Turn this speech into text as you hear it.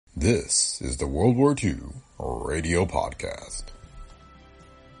This is the World War II Radio Podcast.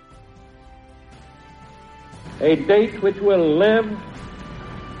 A date which will live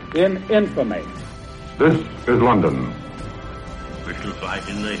in infamy. This is London. We shall fight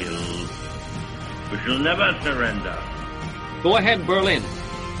in the hills. We shall never surrender. Go ahead, Berlin.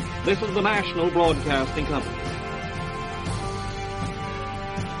 This is the National Broadcasting Company.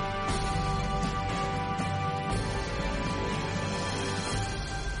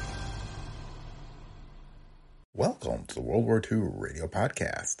 Welcome to the World War II Radio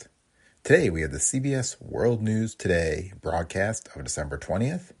Podcast. Today we have the CBS World News Today broadcast of December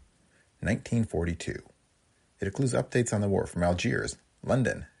 20th, 1942. It includes updates on the war from Algiers,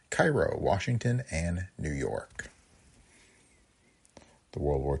 London, Cairo, Washington, and New York. The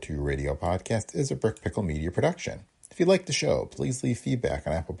World War II Radio Podcast is a Brick Pickle Media production. If you like the show, please leave feedback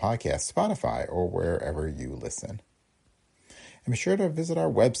on Apple Podcasts, Spotify, or wherever you listen. And be sure to visit our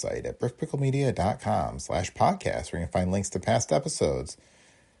website at brickpicklemedia.com/podcast, where you can find links to past episodes,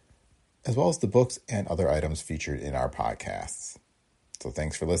 as well as the books and other items featured in our podcasts. So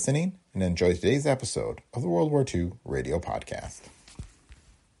thanks for listening, and enjoy today's episode of the World War II Radio Podcast.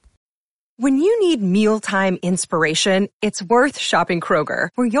 When you need mealtime inspiration, it's worth shopping Kroger,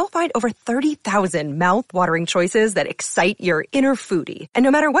 where you'll find over 30,000 mouth-watering choices that excite your inner foodie. And no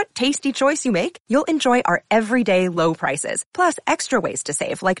matter what tasty choice you make, you'll enjoy our everyday low prices, plus extra ways to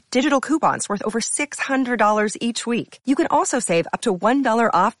save, like digital coupons worth over $600 each week. You can also save up to $1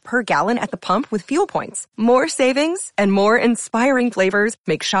 off per gallon at the pump with fuel points. More savings and more inspiring flavors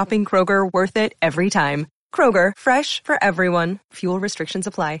make shopping Kroger worth it every time. Kroger, fresh for everyone. Fuel restrictions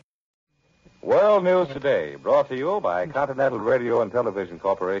apply. World News Today, brought to you by Continental Radio and Television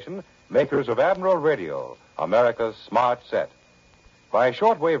Corporation, makers of Admiral Radio, America's smart set. By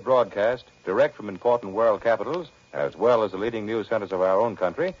shortwave broadcast, direct from important world capitals, as well as the leading news centers of our own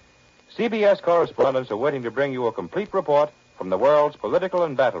country, CBS correspondents are waiting to bring you a complete report from the world's political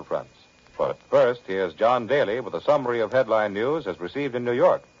and battlefronts. But first, here's John Daly with a summary of headline news as received in New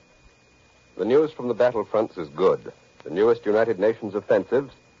York. The news from the battlefronts is good. The newest United Nations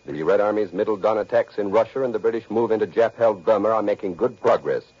offensives, the Red Army's Middle Dawn attacks in Russia, and the British move into Jap-held Burma are making good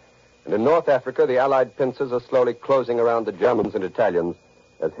progress. And in North Africa, the Allied pincers are slowly closing around the Germans and Italians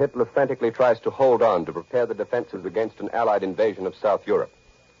as Hitler frantically tries to hold on to prepare the defenses against an Allied invasion of South Europe.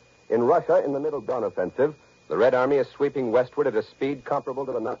 In Russia, in the Middle Dawn offensive, the Red Army is sweeping westward at a speed comparable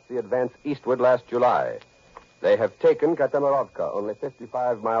to the Nazi advance eastward last July. They have taken Katamarovka, only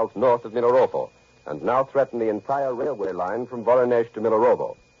 55 miles north of Milorovo, and now threaten the entire railway line from Voronezh to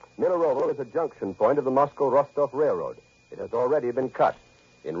Milorovo. Milorovo is a junction point of the Moscow-Rostov Railroad. It has already been cut.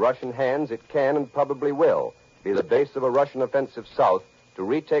 In Russian hands, it can and probably will be the base of a Russian offensive south to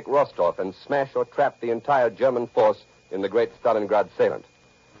retake Rostov and smash or trap the entire German force in the great Stalingrad salient.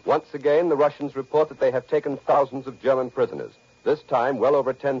 Once again, the Russians report that they have taken thousands of German prisoners, this time well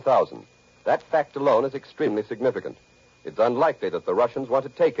over 10,000. That fact alone is extremely significant. It's unlikely that the Russians want to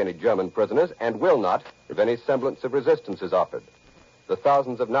take any German prisoners and will not if any semblance of resistance is offered. The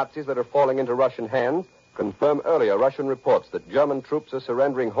thousands of Nazis that are falling into Russian hands confirm earlier Russian reports that German troops are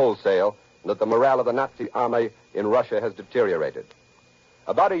surrendering wholesale and that the morale of the Nazi army in Russia has deteriorated.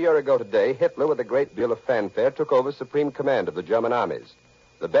 About a year ago today, Hitler, with a great deal of fanfare, took over supreme command of the German armies.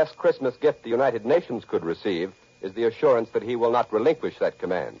 The best Christmas gift the United Nations could receive is the assurance that he will not relinquish that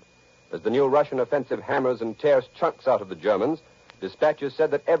command. As the new Russian offensive hammers and tears chunks out of the Germans, dispatches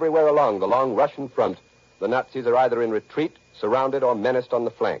said that everywhere along the long Russian front, the Nazis are either in retreat, surrounded, or menaced on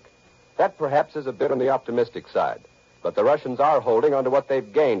the flank. That perhaps is a bit on the optimistic side, but the Russians are holding on to what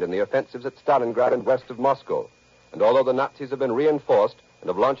they've gained in the offensives at Stalingrad and west of Moscow. And although the Nazis have been reinforced and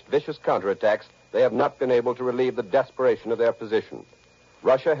have launched vicious counterattacks, they have not been able to relieve the desperation of their position.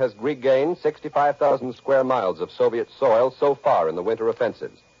 Russia has regained 65,000 square miles of Soviet soil so far in the winter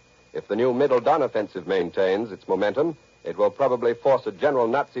offensives. If the new Middle Don offensive maintains its momentum, it will probably force a general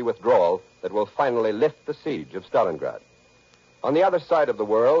Nazi withdrawal that will finally lift the siege of Stalingrad. On the other side of the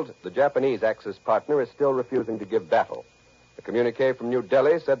world, the Japanese Axis partner is still refusing to give battle. A communique from New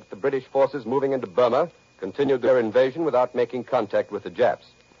Delhi said that the British forces moving into Burma continued their invasion without making contact with the Japs.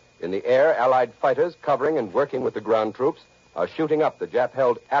 In the air, Allied fighters covering and working with the ground troops are shooting up the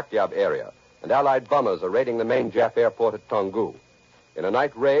Jap-held Akyab area, and Allied bombers are raiding the main Jap airport at Tonggu. In a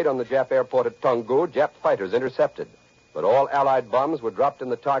night raid on the Jap airport at Tonggu, Jap fighters intercepted, but all Allied bombs were dropped in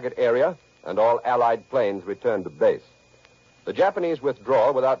the target area, and all Allied planes returned to base. The Japanese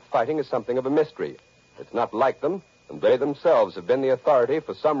withdrawal without fighting is something of a mystery. It's not like them, and they themselves have been the authority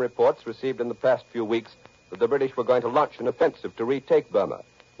for some reports received in the past few weeks that the British were going to launch an offensive to retake Burma.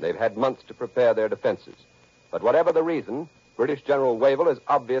 They've had months to prepare their defenses. But whatever the reason, British General Wavell is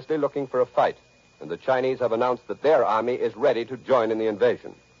obviously looking for a fight, and the Chinese have announced that their army is ready to join in the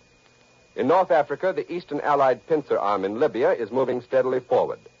invasion. In North Africa, the Eastern Allied pincer arm in Libya is moving steadily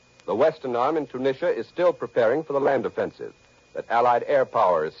forward. The Western arm in Tunisia is still preparing for the land offensive. But Allied air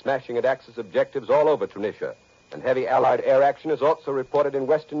power is smashing at Axis objectives all over Tunisia, and heavy Allied air action is also reported in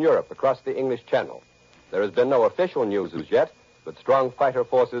Western Europe across the English Channel. There has been no official news as yet, but strong fighter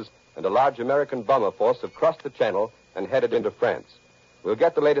forces and a large American bomber force have crossed the Channel and headed into France. We'll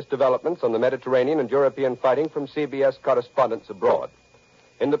get the latest developments on the Mediterranean and European fighting from CBS correspondents abroad.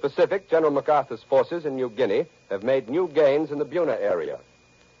 In the Pacific, General MacArthur's forces in New Guinea have made new gains in the Buna area.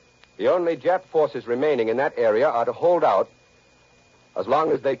 The only Jap forces remaining in that area are to hold out as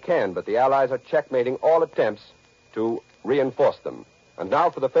long as they can, but the Allies are checkmating all attempts to reinforce them. And now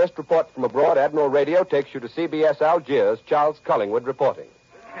for the first report from abroad, Admiral Radio takes you to CBS Algiers, Charles Collingwood reporting.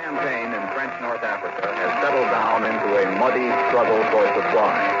 This campaign in French North Africa has settled down into a muddy struggle for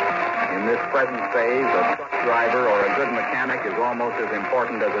supply. In this present phase, a truck driver or a good mechanic is almost as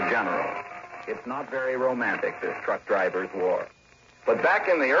important as a general. It's not very romantic, this truck driver's war. But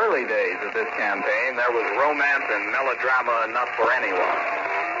back in the early days of this campaign, there was romance and melodrama enough for anyone.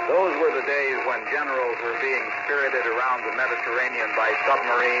 Those were the days when generals were being spirited around the Mediterranean by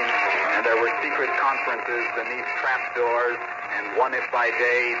submarines, and there were secret conferences beneath trapdoors, and one if by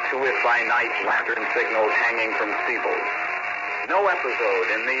day, two if by night lantern signals hanging from steeples. No episode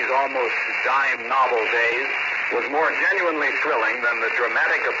in these almost dime novel days was more genuinely thrilling than the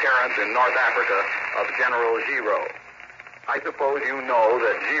dramatic appearance in North Africa of General Giraud. I suppose you know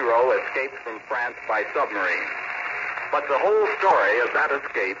that Giraud escaped from France by submarine. But the whole story of that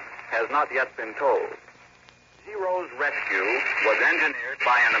escape has not yet been told. Giraud's rescue was engineered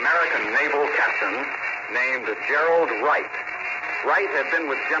by an American naval captain named Gerald Wright. Wright had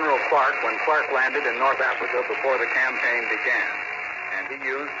been with General Clark when Clark landed in North Africa before the campaign began. And he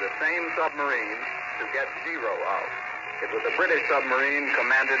used the same submarine to get Giraud out. It was a British submarine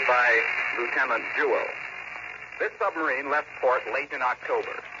commanded by Lieutenant Jewell. This submarine left port late in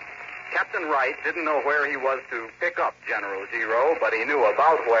October. Captain Wright didn't know where he was to pick up General Giraud, but he knew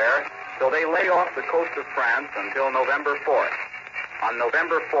about where, so they lay off the coast of France until November 4th. On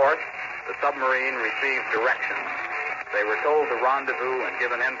November 4th, the submarine received directions. They were told to rendezvous and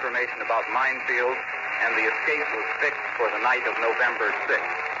given information about minefields, and the escape was fixed for the night of November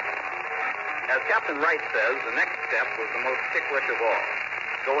 6th. As Captain Wright says, the next step was the most ticklish of all.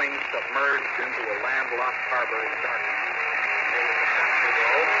 Going submerged into a landlocked harbor in darkness.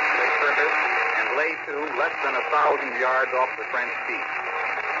 They surfaced and lay to less than 1,000 yards off the French beach.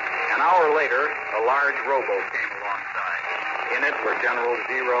 An hour later, a large rowboat came alongside. In it were General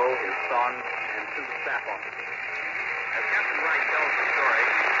Giraud, his son, and two staff officers. As Captain Wright tells the story,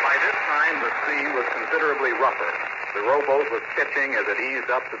 by this time the sea was considerably rougher. The rowboat was pitching as it eased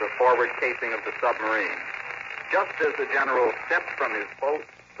up to the forward casing of the submarine. Just as the general stepped from his boat,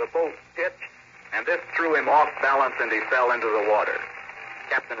 the boat pitched, and this threw him off balance and he fell into the water.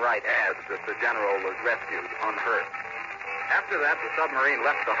 Captain Wright adds that the general was rescued unhurt. After that, the submarine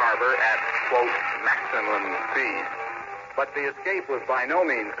left the harbor at, quote, maximum speed. But the escape was by no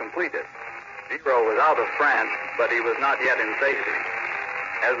means completed. Giraud was out of France, but he was not yet in safety.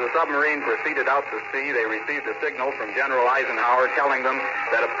 As the submarine proceeded out to sea, they received a signal from General Eisenhower telling them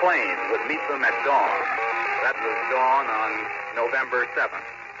that a plane would meet them at dawn. That was dawn on November 7th.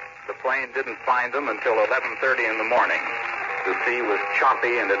 The plane didn't find them until 11:30 in the morning. The sea was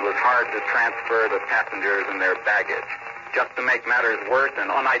choppy and it was hard to transfer the passengers and their baggage. Just to make matters worse, an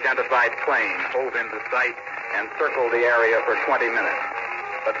unidentified plane hove into sight and circled the area for 20 minutes.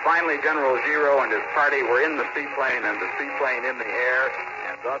 But finally, General Giraud and his party were in the seaplane and the seaplane in the air,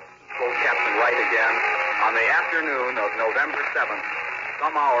 and thus, quote Captain Wright again, on the afternoon of November 7th,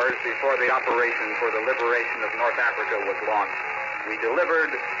 some hours before the operation for the liberation of North Africa was launched, we delivered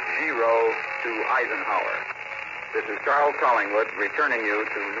Giraud to Eisenhower. This is Charles Collingwood returning you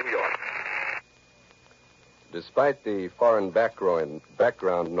to New York. Despite the foreign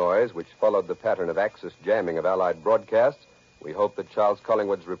background noise which followed the pattern of Axis jamming of Allied broadcasts, we hope that Charles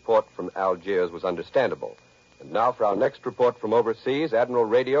Collingwood's report from Algiers was understandable. And now for our next report from overseas, Admiral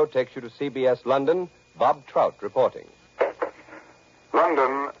Radio takes you to CBS London. Bob Trout reporting.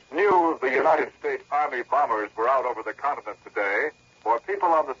 London, news the United States Army bombers were out over the continent today, for people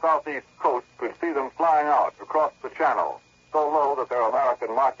on the southeast coast could see them flying out across the channel, so low that their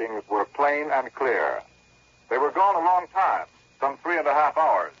American markings were plain and clear. They were gone a long time, some 3.5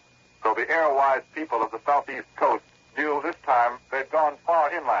 hours, so the air-wise people of the southeast coast knew this time they'd gone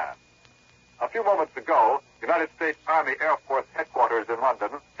far inland. A few moments ago, United States Army Air Force headquarters in London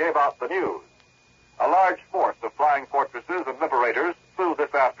gave out the news. A large force of flying fortresses and liberators flew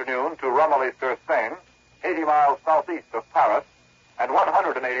this afternoon to Romilly-sur-Seine, 80 miles southeast of Paris, and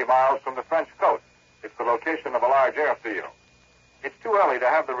 180 miles from the French coast. It's the location of a large airfield. It's too early to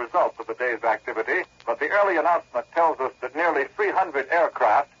have the results of the day's activity, but the early announcement tells us that nearly 300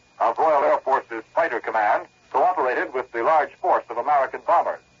 aircraft of Royal Air Force's Fighter Command cooperated with the large force of American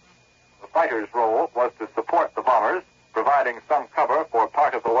bombers. The fighters' role was to support the bombers, providing some cover for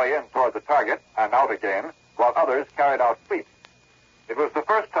part of the way in toward the target and out again, while others carried out sweeps. It was the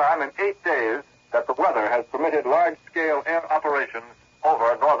first time in 8 days that the weather has permitted large-scale air operations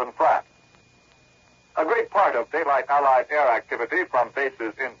over northern France. A great part of daylight Allied air activity from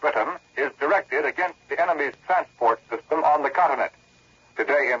bases in Britain is directed against the enemy's transport system on the continent.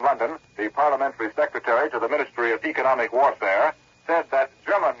 Today in London, the parliamentary secretary to the Ministry of Economic Warfare said that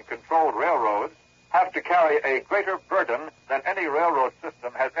German-controlled railroads have to carry a greater burden than any railroad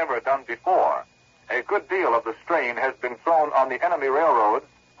system has ever done before. A good deal of the strain has been thrown on the enemy railroads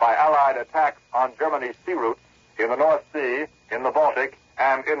by Allied attacks on Germany's sea routes in the North Sea, in the Baltic,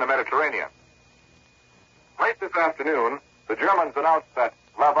 and in the Mediterranean. Late this afternoon, the Germans announced that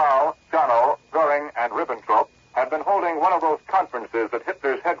Laval, Scharnow, Göring, and Ribbentrop had been holding one of those conferences at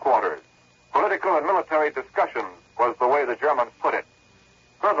Hitler's headquarters. Political and military discussions was the way the Germans put it.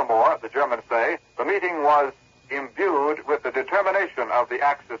 Furthermore, the Germans say, the meeting was imbued with the determination of the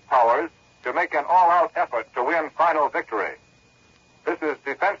Axis powers to make an all-out effort to win final victory. This is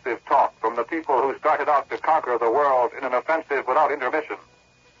defensive talk from the people who started out to conquer the world in an offensive without intermission.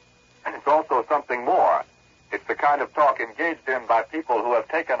 And it's also something more. It's the kind of talk engaged in by people who have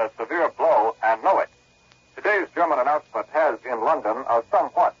taken a severe blow and know it. Today's German announcement has in London a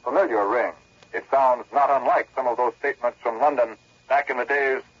somewhat familiar ring. It sounds not unlike some of those statements from London back in the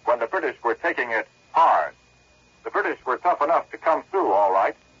days when the British were taking it hard. The British were tough enough to come through all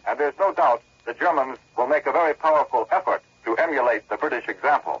right, and there's no doubt the Germans will make a very powerful effort to emulate the British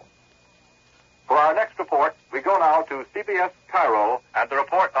example. For our next report, we go now to CBS Cairo and the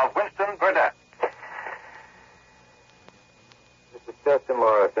report of Winston Burdett. This is Chester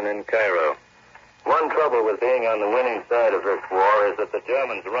Morrison in Cairo. One trouble with being on the winning side of this war is that the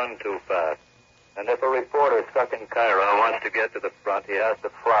Germans run too fast. And if a reporter stuck in Cairo wants to get to the front, he has to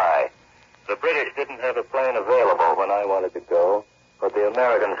fly. The British didn't have a plane available when I wanted to go, but the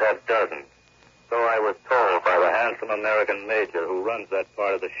Americans had dozens. So I was told by the handsome American major who runs that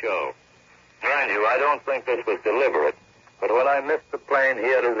part of the show. Mind you, I don't think this was deliberate, but when I missed the plane he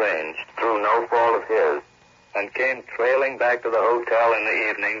had arranged, through no fault of his, and came trailing back to the hotel in the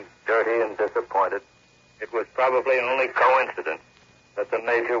evening, dirty and disappointed, it was probably only coincidence that the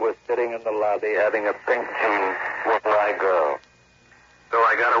major was sitting in the lobby having a pink tea with my girl. So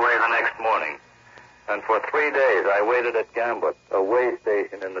I got away the next morning. And for 3 days I waited at Gambut, a way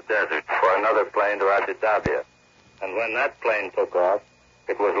station in the desert, for another plane to Abu Dhabi. And when that plane took off,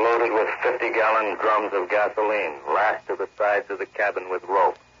 it was loaded with 50-gallon drums of gasoline, lashed to the sides of the cabin with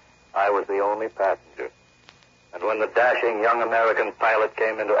rope. I was the only passenger. And when the dashing young American pilot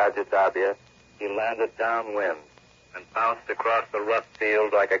came into Abu Dhabi, he landed downwind and bounced across the rough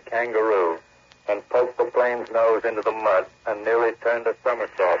field like a kangaroo and poked the plane's nose into the mud and nearly turned a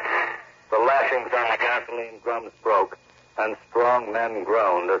somersault. The lashings on the gasoline drums broke, and strong men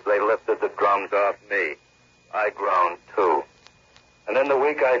groaned as they lifted the drums off me. I groaned, too. And in the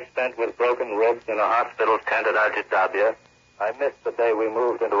week I spent with broken ribs in a hospital tent at Abu Dhabi, I missed the day we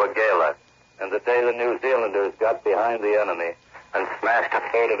moved into a gala, and the day the New Zealanders got behind the enemy and smashed a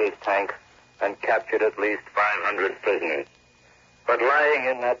third of his tanks and captured at least 500 prisoners. But lying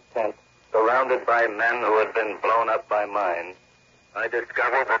in that tent, surrounded by men who had been blown up by mines, I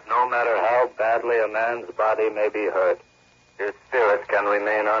discovered that no matter how badly a man's body may be hurt, his spirit can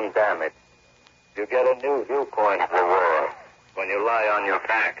remain undamaged. You get a new viewpoint of the war when you lie on your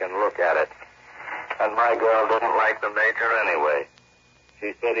back and look at it. And my girl didn't like the major anyway.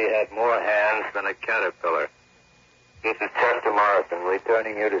 She said he had more hands than a caterpillar. This is Chester Morrison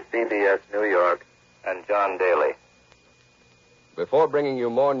returning you to CBS New York and John Daly. Before bringing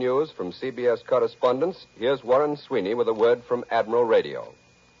you more news from CBS correspondents, here's Warren Sweeney with a word from Admiral Radio.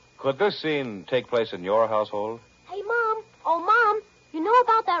 Could this scene take place in your household? Hey, Mom. Oh, Mom, you know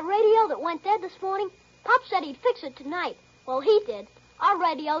about that radio that went dead this morning? Pop said he'd fix it tonight. Well, he did. Our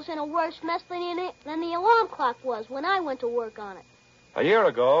radio's in a worse mess than the alarm clock was when I went to work on it. A year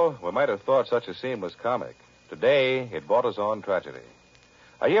ago, we might have thought such a scene was comic. Today, it brought us on tragedy.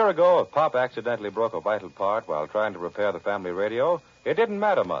 A year ago, if Pop accidentally broke a vital part while trying to repair the family radio, it didn't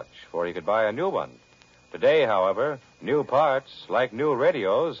matter much, for he could buy a new one. Today, however, new parts, like new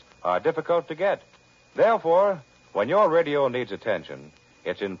radios, are difficult to get. Therefore, when your radio needs attention,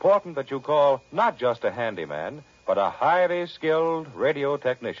 it's important that you call not just a handyman, but a highly skilled radio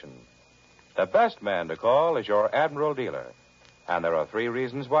technician. The best man to call is your Admiral dealer. And there are 3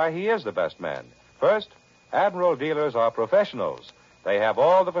 reasons why he is the best man. First, Admiral dealers are professionals. They have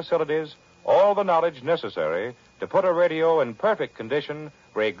all the facilities, all the knowledge necessary to put a radio in perfect condition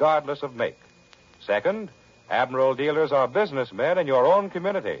regardless of make. Second, Admiral dealers are businessmen in your own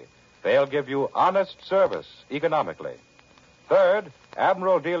community. They'll give you honest service economically. Third,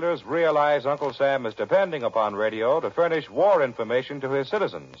 Admiral dealers realize Uncle Sam is depending upon radio to furnish war information to his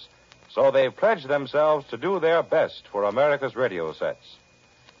citizens. So they've pledged themselves to do their best for America's radio sets.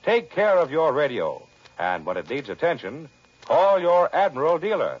 Take care of your radio, and when it needs attention, call your Admiral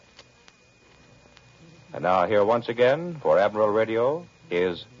dealer. And now here once again for Admiral Radio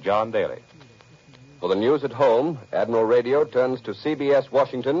is John Daly. For the news at home, Admiral Radio turns to CBS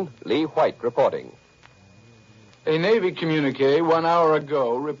Washington, Lee White reporting. A Navy communique 1 hour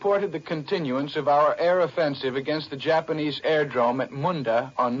ago reported the continuance of our air offensive against the Japanese airdrome at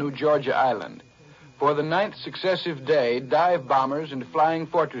Munda on New Georgia Island. For the 9th successive day, dive bombers and flying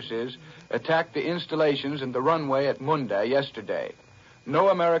fortresses attacked the installations and the runway at Munda yesterday. No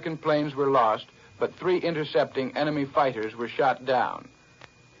American planes were lost, but 3 intercepting enemy fighters were shot down.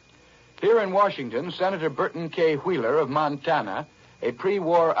 Here in Washington, Senator Burton K. Wheeler of Montana, a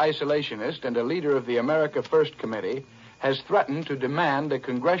pre-war isolationist and a leader of the America First Committee, has threatened to demand a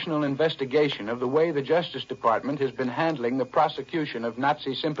congressional investigation of the way the Justice Department has been handling the prosecution of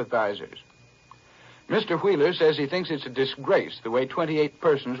Nazi sympathizers. Mr. Wheeler says he thinks it's a disgrace the way 28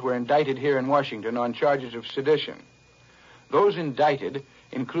 persons were indicted here in Washington on charges of sedition. Those indicted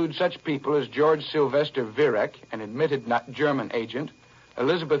include such people as George Sylvester Virek, an admitted German agent,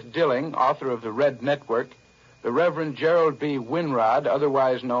 Elizabeth Dilling, author of The Red Network, the Reverend Gerald B. Winrod,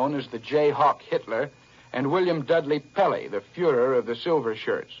 otherwise known as the Jayhawk Hitler, and William Dudley Pelley, the Fuhrer of the Silver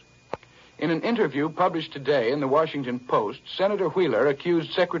Shirts. In an interview published today in the Washington Post, Senator Wheeler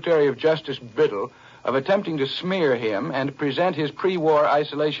accused Secretary of Justice Biddle of attempting to smear him and present his pre-war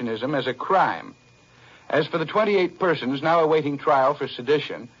isolationism as a crime. As for the 28 persons now awaiting trial for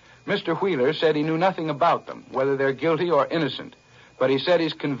sedition, Mr. Wheeler said he knew nothing about them, whether they're guilty or innocent, but he said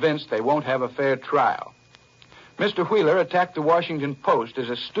he's convinced they won't have a fair trial. Mr. Wheeler attacked the Washington Post as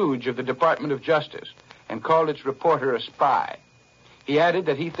a stooge of the Department of Justice and called its reporter a spy. He added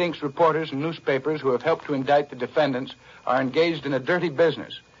that he thinks reporters and newspapers who have helped to indict the defendants are engaged in a dirty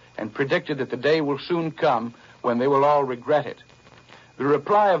business and predicted that the day will soon come when they will all regret it. The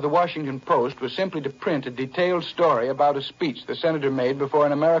reply of the Washington Post was simply to print a detailed story about a speech the senator made before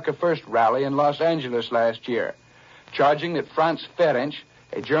an America First rally in Los Angeles last year, charging that Franz Ferenc,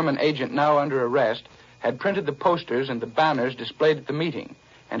 a German agent now under arrest, had printed the posters and the banners displayed at the meeting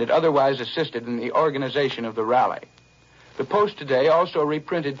and had otherwise assisted in the organization of the rally. The Post today also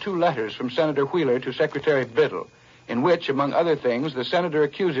reprinted 2 letters from Senator Wheeler to Secretary Biddle, in which, among other things, the senator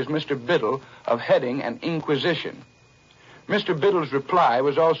accuses Mr. Biddle of heading an inquisition. Mr. Biddle's reply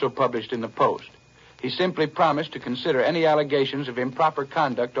was also published in the Post. He simply promised to consider any allegations of improper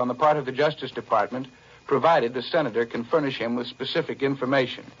conduct on the part of the Justice Department, provided the senator can furnish him with specific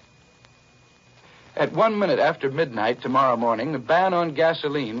information. At 1 minute after midnight tomorrow morning, the ban on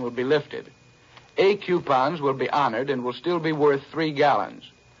gasoline will be lifted. A coupons will be honored and will still be worth 3 gallons.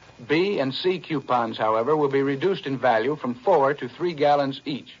 B and C coupons, however, will be reduced in value from 4 to 3 gallons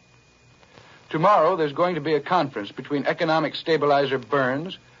each. Tomorrow, there's going to be a conference between Economic Stabilizer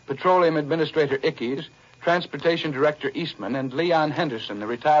Burns, Petroleum Administrator Ickes, Transportation Director Eastman, and Leon Henderson, the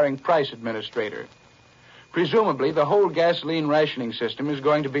retiring Price Administrator. Presumably, the whole gasoline rationing system is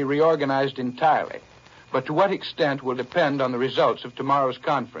going to be reorganized entirely, but to what extent will depend on the results of tomorrow's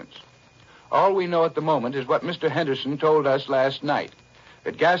conference. All we know at the moment is what Mr. Henderson told us last night,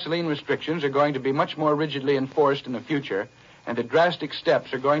 that gasoline restrictions are going to be much more rigidly enforced in the future, and that drastic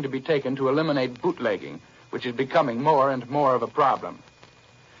steps are going to be taken to eliminate bootlegging, which is becoming more and more of a problem.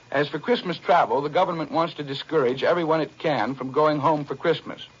 As for Christmas travel, the government wants to discourage everyone it can from going home for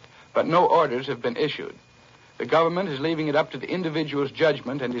Christmas, but no orders have been issued. The government is leaving it up to the individual's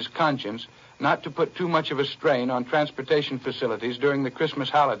judgment and his conscience not to put too much of a strain on transportation facilities during the Christmas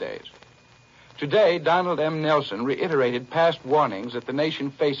holidays. Today, Donald M. Nelson reiterated past warnings that the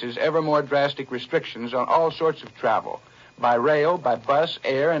nation faces ever more drastic restrictions on all sorts of travel, by rail, by bus,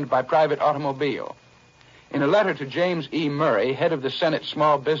 air, and by private automobile. In a letter to James E. Murray, head of the Senate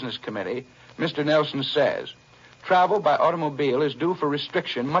Small Business Committee, Mr. Nelson says, "Travel by automobile is due for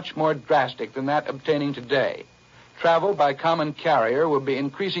restriction much more drastic than that obtaining today. Travel by common carrier will be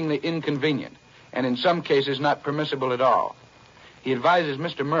increasingly inconvenient, and in some cases not permissible at all. He advises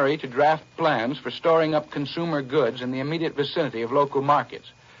Mr. Murray to draft plans for storing up consumer goods in the immediate vicinity of local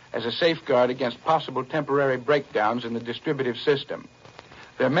markets as a safeguard against possible temporary breakdowns in the distributive system.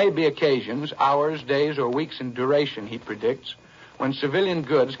 There may be occasions, hours, days, or weeks in duration, he predicts, when civilian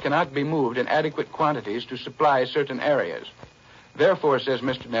goods cannot be moved in adequate quantities to supply certain areas. Therefore, says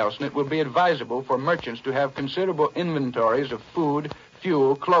Mr. Nelson, it will be advisable for merchants to have considerable inventories of food,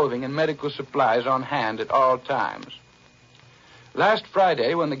 fuel, clothing, and medical supplies on hand at all times. Last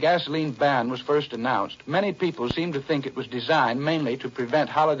Friday, when the gasoline ban was first announced, many people seemed to think it was designed mainly to prevent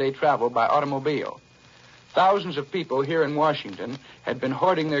holiday travel by automobile. Thousands of people here in Washington had been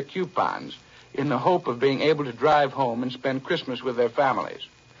hoarding their coupons in the hope of being able to drive home and spend Christmas with their families.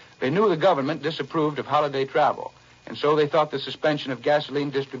 They knew the government disapproved of holiday travel, and so they thought the suspension of gasoline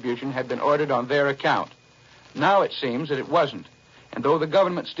distribution had been ordered on their account. Now it seems that it wasn't. And though the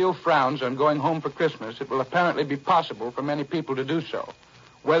government still frowns on going home for Christmas, it will apparently be possible for many people to do so.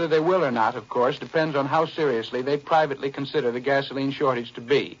 Whether they will or not, of course, depends on how seriously they privately consider the gasoline shortage to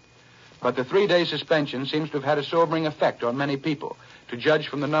be. But the 3-day suspension seems to have had a sobering effect on many people, to judge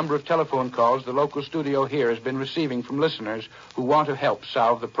from the number of telephone calls the local studio here has been receiving from listeners who want to help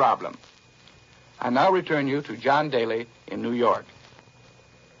solve the problem. I now return you to John Daly in New York.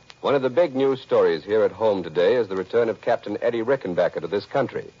 One of the big news stories here at home today is the return of Captain Eddie Rickenbacker to this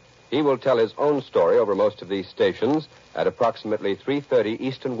country. He will tell his own story over most of these stations at approximately 3:30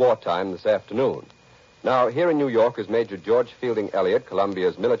 Eastern Wartime this afternoon. Now, here in New York is Major George Fielding Elliott,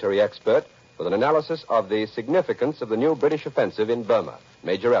 Columbia's military expert, with an analysis of the significance of the new British offensive in Burma.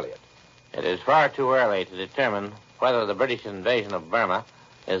 Major Elliott. It is far too early to determine whether the British invasion of Burma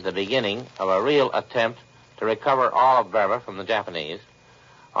is the beginning of a real attempt to recover all of Burma from the Japanese,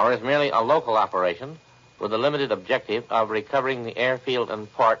 or is merely a local operation with the limited objective of recovering the airfield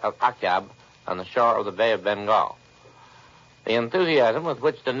and port of Akyab on the shore of the Bay of Bengal. The enthusiasm with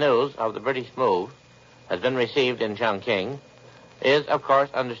which the news of the British move has been received in Chongqing is, of course,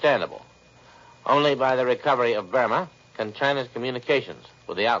 understandable. Only by the recovery of Burma can China's communications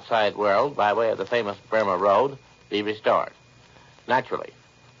with the outside world by way of the famous Burma Road be restored. Naturally,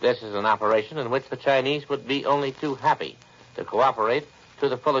 this is an operation in which the Chinese would be only too happy to cooperate to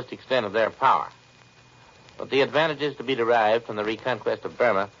the fullest extent of their power. But the advantages to be derived from the reconquest of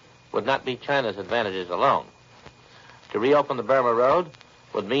Burma would not be China's advantages alone. To reopen the Burma Road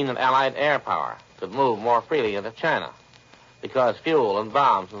would mean that Allied air power could move more freely into China, because fuel and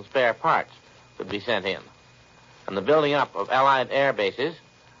bombs and spare parts could be sent in. And the building up of Allied air bases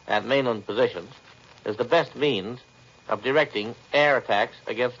at mainland positions is the best means of directing air attacks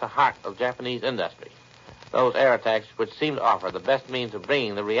against the heart of Japanese industry. Those air attacks which seem to offer the best means of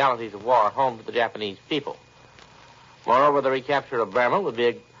bringing the realities of war home to the Japanese people. Moreover, the recapture of Burma would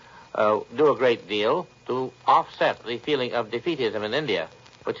be do a great deal to offset the feeling of defeatism in India,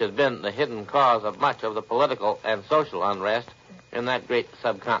 which has been the hidden cause of much of the political and social unrest in that great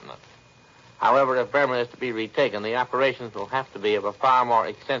subcontinent. However, if Burma is to be retaken, the operations will have to be of a far more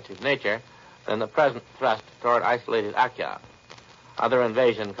extensive nature than the present thrust toward isolated Akyab. Other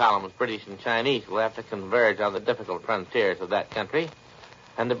invasion columns, British and Chinese, will have to converge on the difficult frontiers of that country,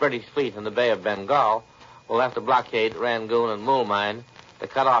 and the British fleet in the Bay of Bengal will have to blockade Rangoon and Mulmine to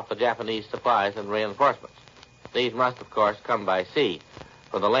cut off the Japanese supplies and reinforcements. These must, of course, come by sea,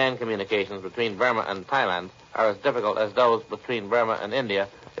 for the land communications between Burma and Thailand are as difficult as those between Burma and India,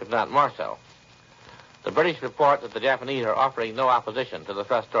 if not more so. The British report that the Japanese are offering no opposition to the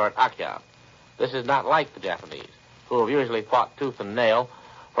thrust toward Akyab. This is not like the Japanese, who have usually fought tooth and nail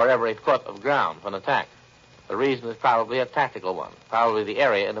for every foot of ground when attacked. The reason is probably a tactical one. Probably the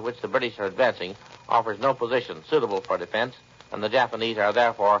area into which the British are advancing offers no position suitable for defense, and the Japanese are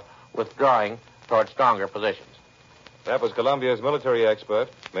therefore withdrawing toward stronger positions. That was Columbia's military expert,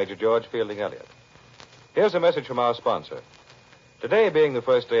 Major George Fielding Elliott. Here's a message from our sponsor. Today being the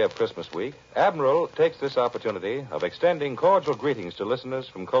first day of Christmas week, Admiral takes this opportunity of extending cordial greetings to listeners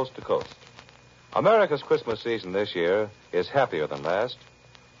from coast to coast. America's Christmas season this year is happier than last.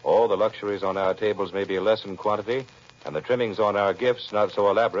 All the luxuries on our tables may be less in quantity, and the trimmings on our gifts not so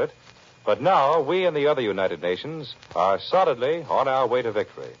elaborate. But now, we and the other United Nations are solidly on our way to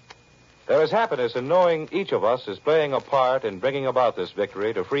victory. There is happiness in knowing each of us is playing a part in bringing about this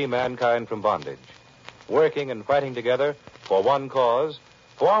victory to free mankind from bondage. Working and fighting together for one cause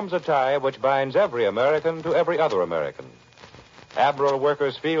forms a tie which binds every American to every other American. Admiral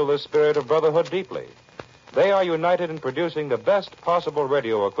workers feel the spirit of brotherhood deeply. They are united in producing the best possible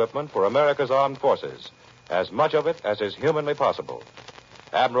radio equipment for America's armed forces, as much of it as is humanly possible.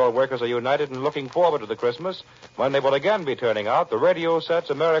 Admiral workers are united in looking forward to the Christmas when they will again be turning out the radio sets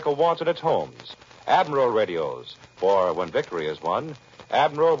America wants in its homes, Admiral radios, for when victory is won,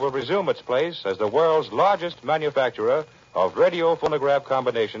 Admiral will resume its place as the world's largest manufacturer of radio phonograph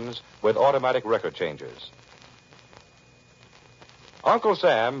combinations with automatic record changers. Uncle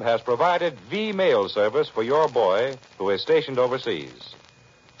Sam has provided V-mail service for your boy who is stationed overseas.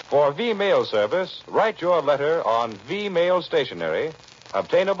 For V-mail service, write your letter on V-mail stationery,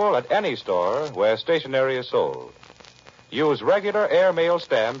 obtainable at any store where stationery is sold. Use regular airmail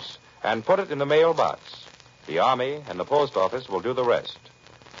stamps and put it in the mailbox. The Army and the Post Office will do the rest.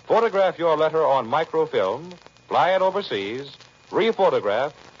 Photograph your letter on microfilm, fly it overseas,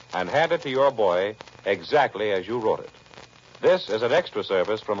 rephotograph, and hand it to your boy exactly as you wrote it. This is an extra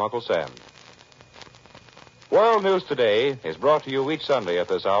service from Uncle Sam. World News Today is brought to you each Sunday at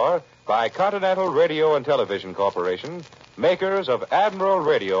this hour by Continental Radio and Television Corporation, makers of Admiral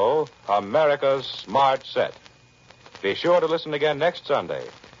Radio, America's smart set. Be sure to listen again next Sunday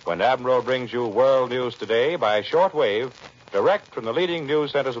when Admiral brings you World News Today by shortwave, direct from the leading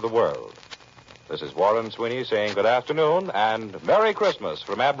news centers of the world. This is Warren Sweeney saying good afternoon and Merry Christmas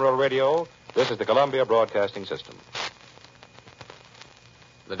from Admiral Radio. This is the Columbia Broadcasting System.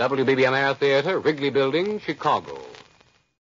 The WBBM Air Theater, Wrigley Building, Chicago.